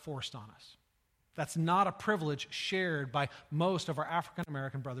it's not forced on us. That's not a privilege shared by most of our African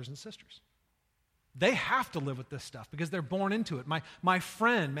American brothers and sisters. They have to live with this stuff because they're born into it. My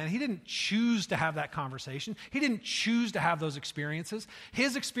friend, man, he didn't choose to have that conversation. He didn't choose to have those experiences.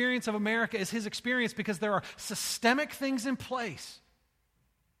 His experience of America is his experience because there are systemic things in place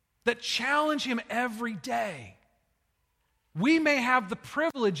that challenge him every day. We may have the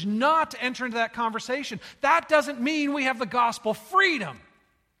privilege not to enter into that conversation. That doesn't mean we have the gospel freedom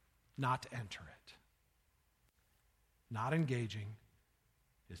not to enter it. Not engaging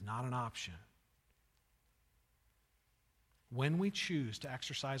is not an option. When we choose to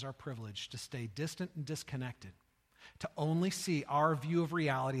exercise our privilege to stay distant and disconnected, to only see our view of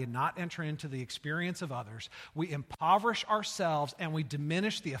reality and not enter into the experience of others, we impoverish ourselves and we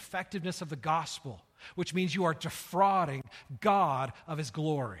diminish the effectiveness of the gospel, which means you are defrauding God of His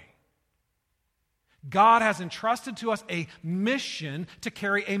glory. God has entrusted to us a mission to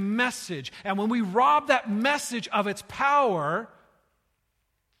carry a message, and when we rob that message of its power,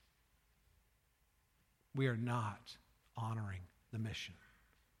 we are not honoring the mission.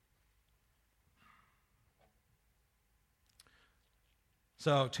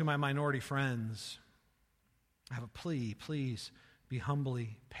 So, to my minority friends, I have a plea. Please be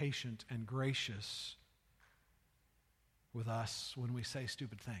humbly patient and gracious with us when we say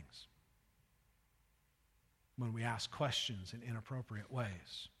stupid things, when we ask questions in inappropriate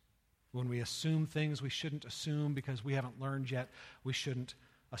ways, when we assume things we shouldn't assume because we haven't learned yet we shouldn't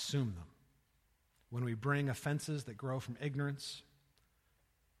assume them, when we bring offenses that grow from ignorance.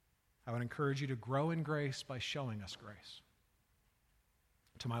 I would encourage you to grow in grace by showing us grace.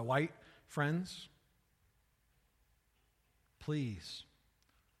 To my white friends, please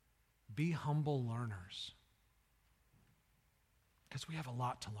be humble learners, because we have a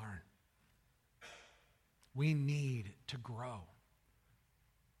lot to learn. We need to grow,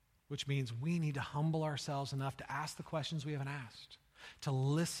 which means we need to humble ourselves enough to ask the questions we haven't asked. to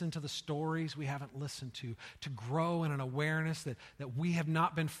listen to the stories we haven't listened to grow in an awareness that we have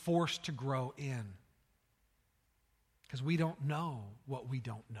not been forced to grow in. Because we don't know what we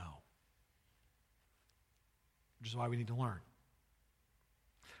don't know. Which is why we need to learn.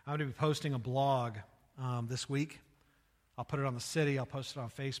 I'm going to be posting a blog this week. I'll put it on the city, I'll post it on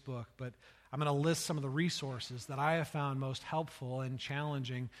Facebook, but I'm going to list some of the resources that I have found most helpful and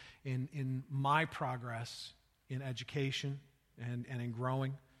challenging in my progress in education and in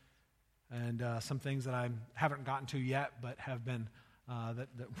growing, and some things that I haven't gotten to yet, but have been, that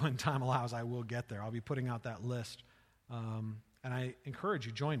when time allows, I will get there. I'll be putting out that list, and I encourage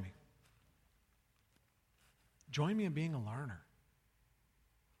you, join me. Join me in being a learner.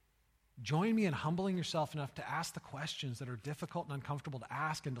 Join me in humbling yourself enough to ask the questions that are difficult and uncomfortable to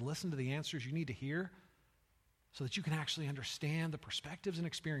ask and to listen to the answers you need to hear so that you can actually understand the perspectives and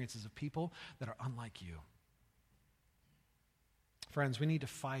experiences of people that are unlike you. Friends, we need to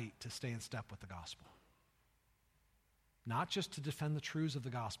fight to stay in step with the gospel. Not just to defend the truths of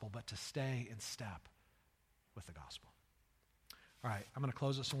the gospel, but to stay in step with the gospel. All right, I'm going to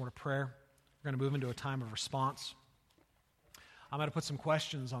close this in a word of prayer. We're going to move into a time of response. I'm going to put some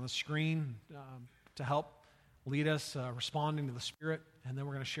questions on the screen to help lead us responding to the Spirit, and then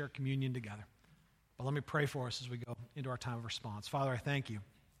we're going to share communion together. But let me pray for us as we go into our time of response. Father, I thank you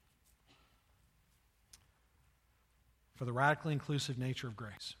for the radically inclusive nature of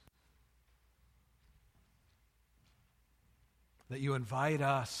grace. That you invite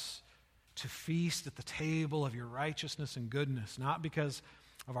us to feast at the table of your righteousness and goodness, not because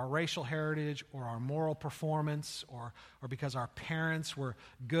of our racial heritage or our moral performance or because our parents were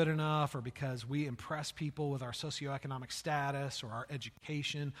good enough or because we impress people with our socioeconomic status or our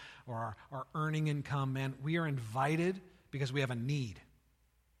education or our earning income. Man, we are invited because we have a need.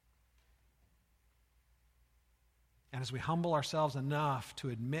 And as we humble ourselves enough to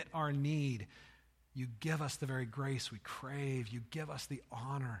admit our need, you give us the very grace we crave. You give us the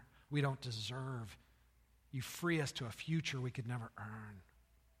honor we don't deserve. You free us to a future we could never earn.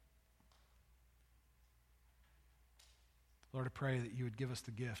 Lord, I pray that you would give us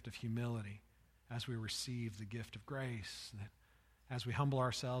the gift of humility as we receive the gift of grace, that as we humble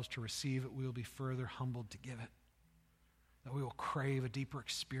ourselves to receive it, we will be further humbled to give it, that we will crave a deeper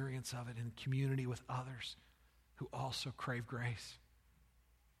experience of it in community with others who also crave grace,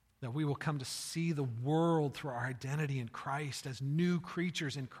 that we will come to see the world through our identity in Christ as new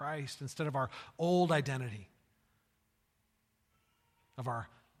creatures in Christ instead of our old identity of our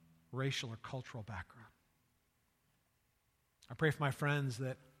racial or cultural background. I pray for my friends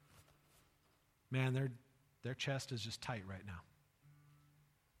that, man, their chest is just tight right now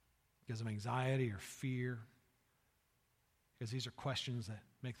because of anxiety or fear, because these are questions that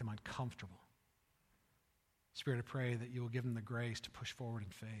make them uncomfortable. Spirit, I pray that you will give them the grace to push forward in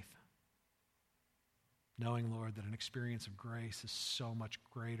faith, knowing, Lord, that an experience of grace is so much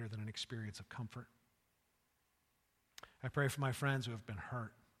greater than an experience of comfort. I pray for my friends who have been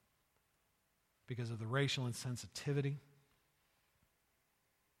hurt because of the racial insensitivity,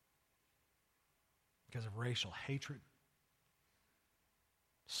 because of racial hatred,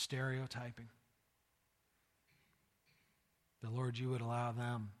 stereotyping. The Lord, you would allow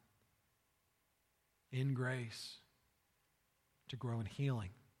them in grace to grow in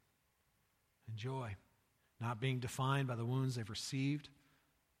healing and joy, not being defined by the wounds they've received,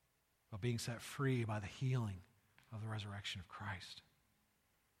 but being set free by the healing of the resurrection of Christ.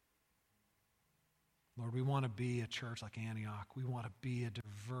 Lord, we want to be a church like Antioch. We want to be a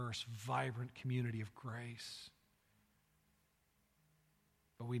diverse, vibrant community of grace.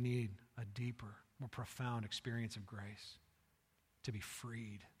 But we need a deeper, more profound experience of grace to be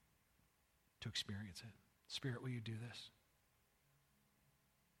freed to experience it. Spirit, will you do this?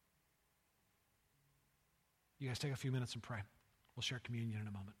 You guys take a few minutes and pray. We'll share communion in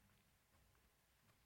a moment.